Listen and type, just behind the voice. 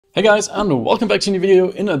Hey guys, and welcome back to a new video.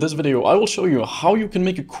 In this video I will show you how you can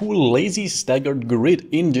make a cool lazy staggered grid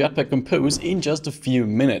in Jetpack Compose in just a few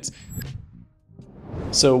minutes.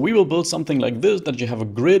 So we will build something like this, that you have a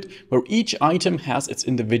grid where each item has its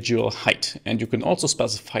individual height, and you can also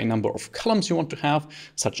specify a number of columns you want to have,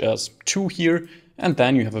 such as 2 here, and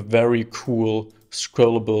then you have a very cool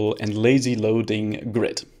scrollable and lazy loading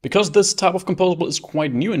grid. Because this type of composable is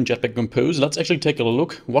quite new in Jetpack Compose, let's actually take a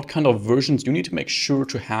look what kind of versions you need to make sure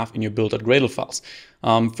to have in your build.gradle files.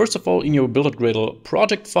 First of all, in your build.gradle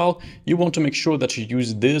project file, you want to make sure that you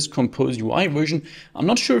use this Compose UI version. I'm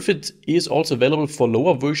not sure if it is also available for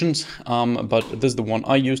lower versions, but this is the one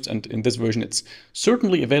I used, and in this version it's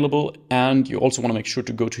certainly available. And you also want to make sure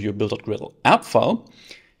to go to your build.gradle app file,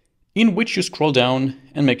 in which you scroll down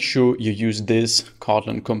and make sure you use this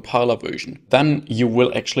Kotlin compiler version. Then you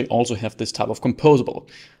will actually also have this type of composable.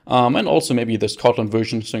 And also maybe this Kotlin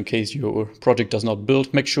version, so in case your project does not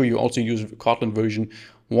build, make sure you also use Kotlin version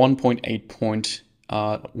 1.8.10.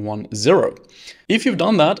 If you've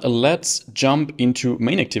done that, let's jump into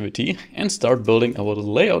main activity and start building our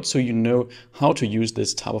little layout so you know how to use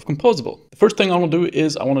this type of composable. The first thing I want to do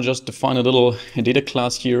is I want to just define a little data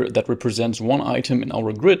class here that represents one item in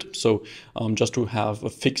our grid. So just to have a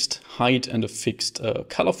fixed height and a fixed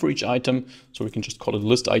color for each item. So we can just call it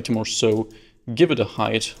list item or so, give it a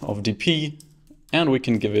height of dp, and we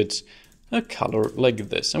can give it a color like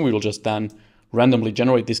this. And we will just then randomly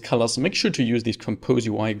generate these colors. Make sure to use these Compose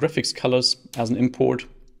UI graphics colors as an import.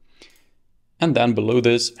 And then below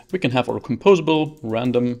this, we can have our composable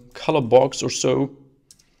random color box or so,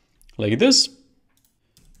 like this.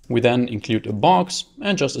 We then include a box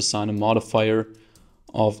and just assign a modifier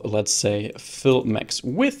of, let's say, fill max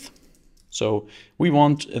width. So we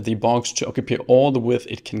want the box to occupy all the width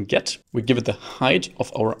it can get. We give it the height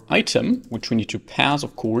of our item, which we need to pass,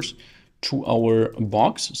 of course, to our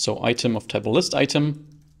box, so item of type list item.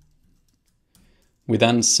 We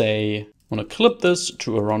then say, I want to clip this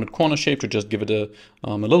to a rounded corner shape to just give it a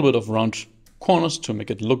little bit of round corners to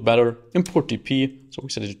make it look better. Import dp, so we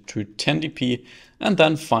set it to 10 dp, and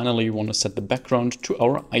then finally we want to set the background to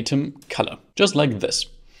our item color, just like this.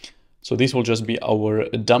 So these will just be our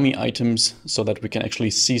dummy items so that we can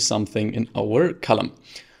actually see something in our column.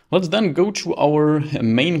 Let's then go to our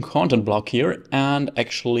main content block here and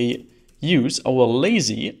actually use our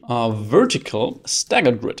lazy vertical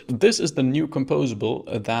staggered grid. This is the new composable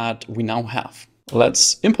that we now have.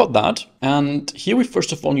 Let's import that. And here we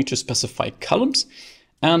first of all need to specify columns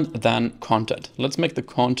and then content. Let's make the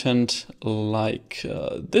content like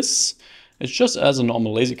this. It's just as a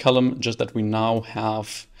normal lazy column, just that we now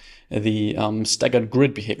have the staggered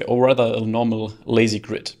grid behavior, or rather a normal lazy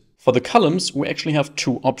grid. For the columns, we actually have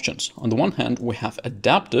two options. On the one hand, we have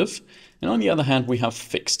adaptive, and on the other hand, we have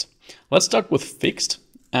fixed. Let's start with fixed,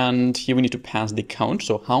 and here we need to pass the count,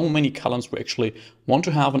 so how many columns we actually want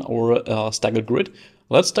to have in our staggered grid.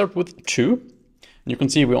 Let's start with 2. And you can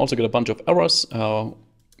see we also get a bunch of errors.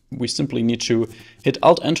 We simply need to hit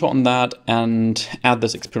Alt-Enter on that and add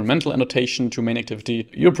this experimental annotation to main activity.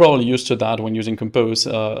 You're probably used to that when using Compose.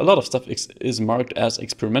 A lot of stuff is marked as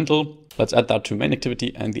experimental. Let's add that to main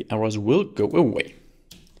activity and the errors will go away.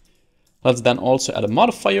 Let's then also add a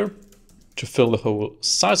modifier to fill the whole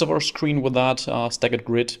size of our screen with that staggered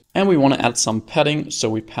grid. And we want to add some padding, so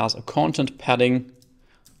we pass a content padding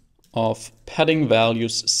of padding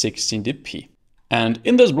values 16 dp. And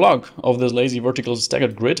in this block of this lazy vertical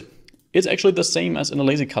staggered grid, it's actually the same as in a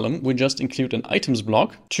lazy column. We just include an items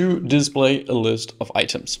block to display a list of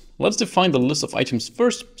items. Let's define the list of items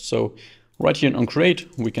first. So right here in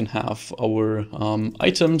onCreate, we can have our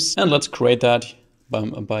items, and let's create that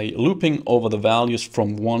by looping over the values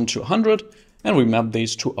from 1 to 100, and we map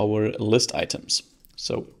these to our list items.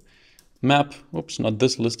 So map, oops, not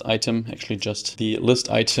this list item, actually just the list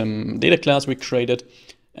item data class we created,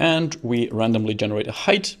 and we randomly generate a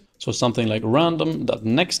height. So something like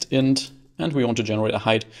random.nextInt, and we want to generate a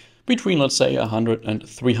height between, let's say, 100 and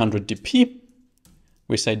 300 dp.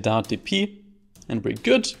 We say .dp, and we're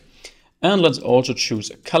good. And let's also choose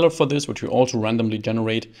a color for this, which we also randomly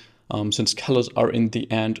generate. Since colors are in the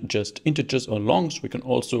end just integers or longs, we can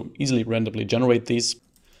also easily randomly generate these.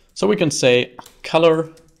 So we can say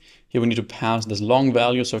color. Here we need to pass this long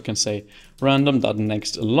value, so I can say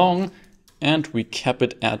random.nextLong, and we cap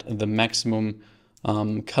it at the maximum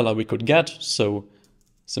color we could get. So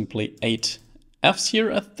simply 8 Fs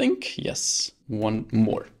here, I think. Yes, one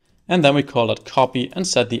more. And then we call that copy and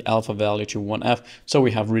set the alpha value to 1F, so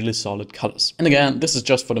we have really solid colors. And again, this is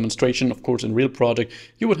just for demonstration. Of course, in real project,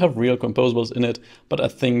 you would have real composables in it, but I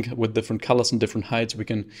think with different colors and different heights, we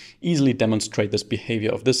can easily demonstrate this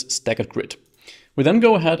behavior of this staggered grid. We then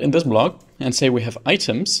go ahead in this block and say we have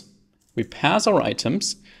items. We pass our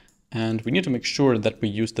items, and we need to make sure that we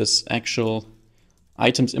use this actual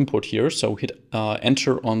items import here. So hit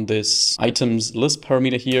enter on this items list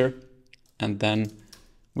parameter here, and then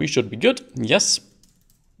we should be good. Yes,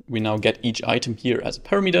 we now get each item here as a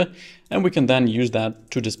parameter, and we can then use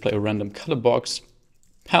that to display a random color box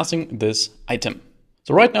passing this item.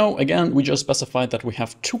 So right now, again, we just specified that we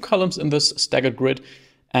have 2 columns in this staggered grid,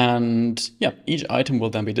 and yeah, each item will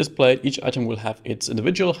then be displayed. Each item will have its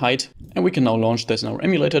individual height, and we can now launch this in our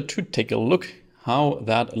emulator to take a look how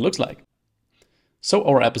that looks like. So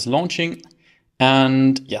our app is launching,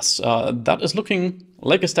 and yes, that is looking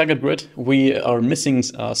like a staggered grid. We are missing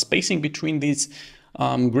spacing between these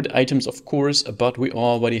grid items, of course, but we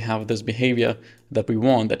already have this behavior that we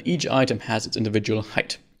want, that each item has its individual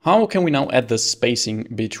height. How can we now add the spacing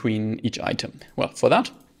between each item? Well, for that,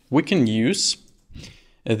 we can use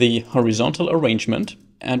the horizontal arrangement,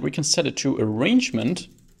 and we can set it to arrangement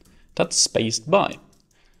that's spaced by.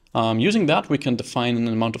 Using that, we can define an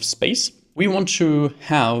amount of space we want to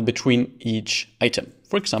have between each item.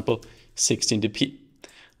 For example, 16 dp.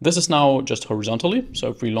 This is now just horizontally. So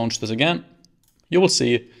if we launch this again, you will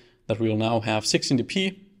see that we will now have 16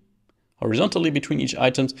 dp horizontally between each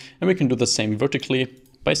items, and we can do the same vertically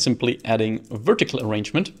by simply adding a vertical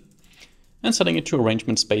arrangement and setting it to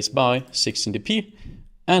arrangement space by 16 dp.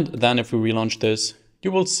 And then if we relaunch this,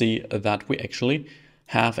 you will see that we actually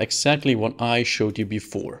have exactly what I showed you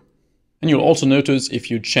before. And you'll also notice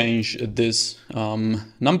if you change this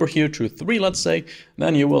number here to 3, let's say,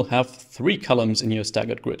 then you will have 3 columns in your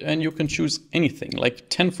staggered grid, and you can choose anything like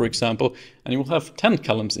 10, for example, and you will have 10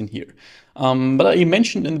 columns in here. But I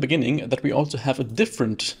mentioned in the beginning that we also have a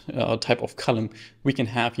different type of column we can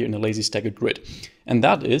have here in a lazy staggered grid, and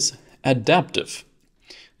that is adaptive.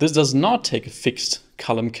 This does not take a fixed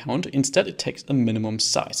column count. Instead, it takes a minimum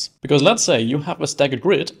size. Because let's say you have a staggered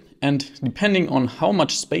grid, and depending on how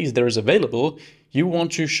much space there is available, you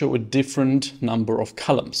want to show a different number of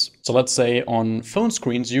columns. So let's say on phone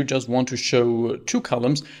screens, you just want to show 2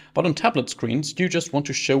 columns, but on tablet screens, you just want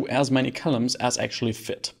to show as many columns as actually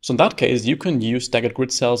fit. So in that case, you can use staggered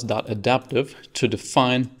grid cells.adaptive to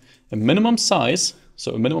define a minimum size.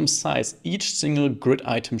 So a minimum size each single grid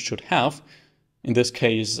item should have. In this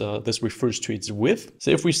case, this refers to its width.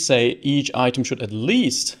 So if we say each item should at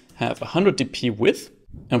least have 100 dp width,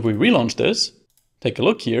 and we relaunch this, take a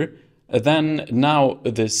look here, then now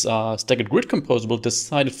this staggered grid composable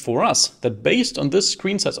decided for us that based on this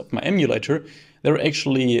screen size of my emulator, there are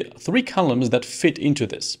actually 3 columns that fit into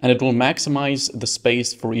this, and it will maximize the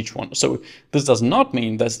space for each one. So this does not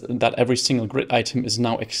mean that every single grid item is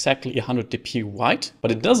now exactly 100 dp wide, but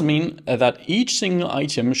it does mean that each single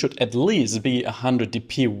item should at least be 100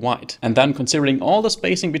 dp wide. And then considering all the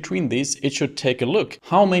spacing between these, it should take a look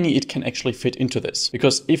how many it can actually fit into this.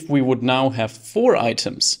 Because if we would now have 4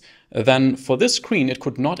 items, then for this screen, it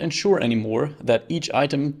could not ensure anymore that each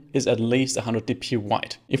item is at least 100 dp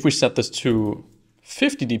wide. If we set this to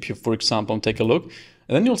 50 dp, for example, and take a look,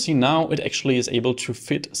 then you'll see now it actually is able to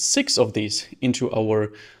fit 6 of these into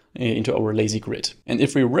our lazy grid. And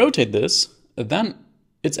if we rotate this, then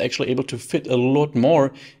it's actually able to fit a lot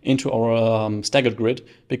more into our staggered grid,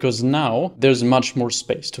 because now there's much more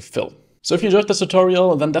space to fill. So if you enjoyed this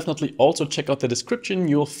tutorial, then definitely also check out the description.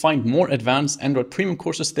 You'll find more advanced Android premium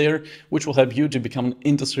courses there, which will help you to become an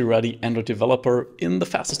industry-ready Android developer in the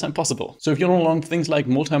fastest time possible. So if you want to learn things like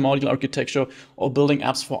multi-module architecture or building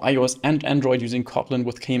apps for iOS and Android using Kotlin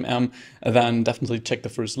with KMM, then definitely check the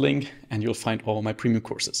first link and you'll find all my premium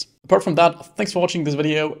courses. Apart from that, thanks for watching this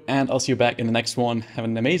video, and I'll see you back in the next one. Have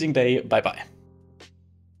an amazing day. Bye-bye.